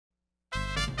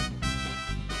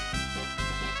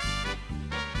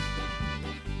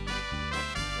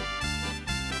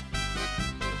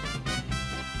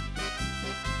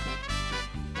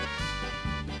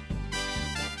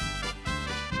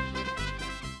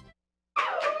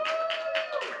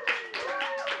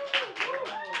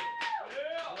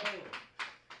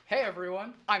Hey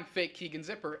everyone, I'm fake Keigan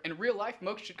Zipper, and real life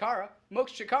Moksha Chikara,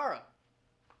 Moksha Chikara.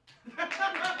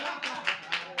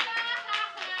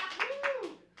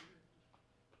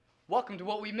 Welcome to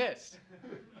What We Missed.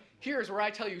 Here's where I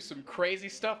tell you some crazy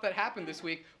stuff that happened this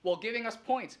week while giving us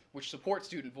points, which support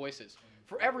student voices.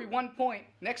 For every 1 point,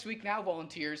 Next Week Now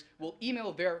volunteers will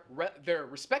email their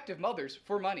respective mothers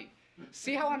for money.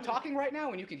 See how I'm talking right now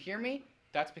and you can hear me?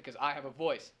 That's because I have a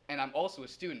voice, and I'm also a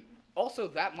student. Also,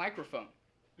 that microphone.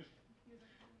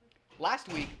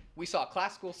 Last week, we saw a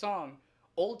classical song,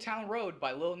 Old Town Road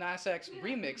by Lil Nas X,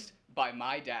 remixed by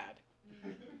my dad.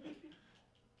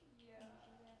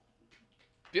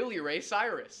 Billy Ray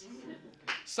Cyrus.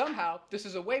 Somehow, this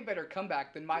is a way better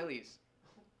comeback than Miley's.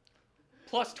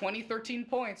 Plus 2013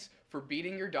 points for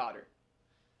beating your daughter.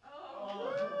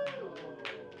 Oh.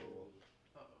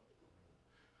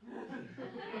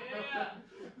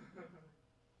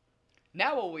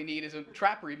 Now all we need is a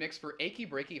trap remix for Achy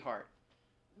Breaky Heart.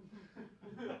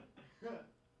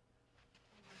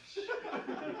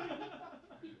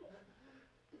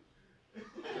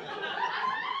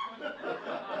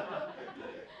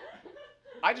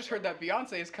 I just heard that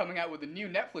Beyonce is coming out with a new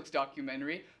Netflix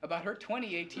documentary about her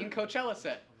 2018 Coachella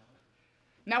set.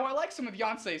 Now, I like some of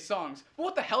Beyonce's songs, but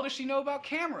what the hell does she know about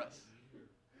cameras?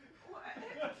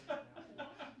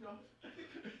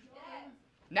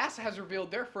 NASA has revealed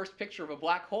their first picture of a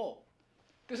black hole.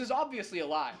 This is obviously a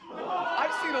lie.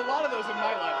 I've seen a lot of those in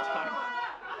my lifetime.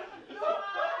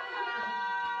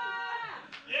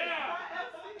 Yeah.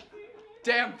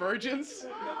 Damn virgins.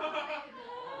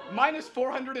 Minus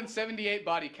 478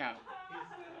 body count,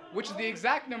 which is the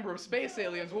exact number of space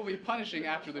aliens we'll be punishing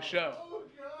after the show.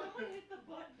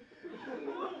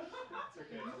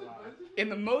 In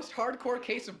the most hardcore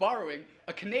case of borrowing,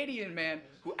 a Canadian man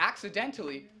who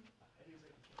accidentally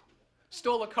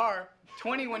stole a car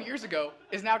 21 years ago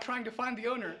is now trying to find the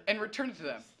owner and return it to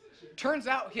them. Turns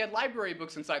out he had library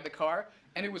books inside the car,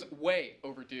 and it was way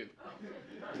overdue.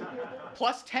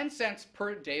 Plus 10 cents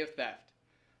per day of theft.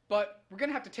 But we're going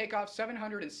to have to take off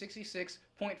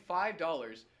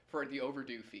 $766.5 for the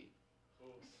overdue fee.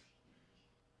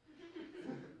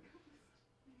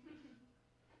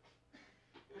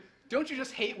 Don't you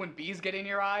just hate when bees get in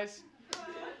your eyes?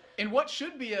 In what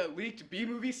should be a leaked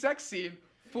B-movie sex scene,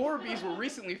 4 bees were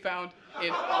recently found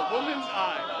in a woman's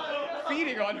eye,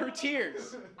 feeding on her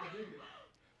tears.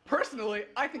 Personally,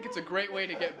 I think it's a great way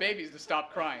to get babies to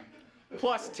stop crying.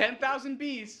 Plus 10,000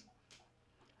 bees.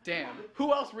 Damn,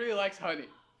 who else really likes honey?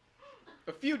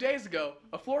 A few days ago,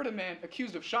 a Florida man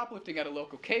accused of shoplifting at a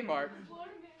local Kmart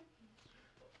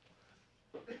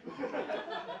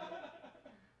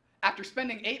after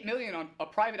spending $8 million on a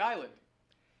private island.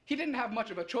 He didn't have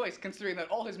much of a choice considering that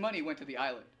all his money went to the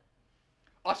island.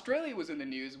 Australia was in the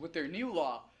news with their new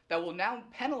law that will now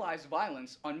penalize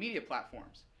violence on media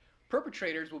platforms.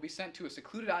 Perpetrators will be sent to a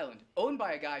secluded island owned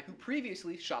by a guy who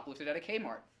previously shoplifted at a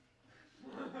Kmart.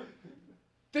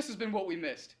 This has been What We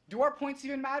Missed. Do our points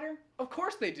even matter? Of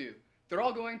course they do. They're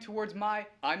all going towards my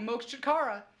I'm Moksha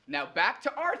Chikara. Now back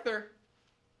to Arthur.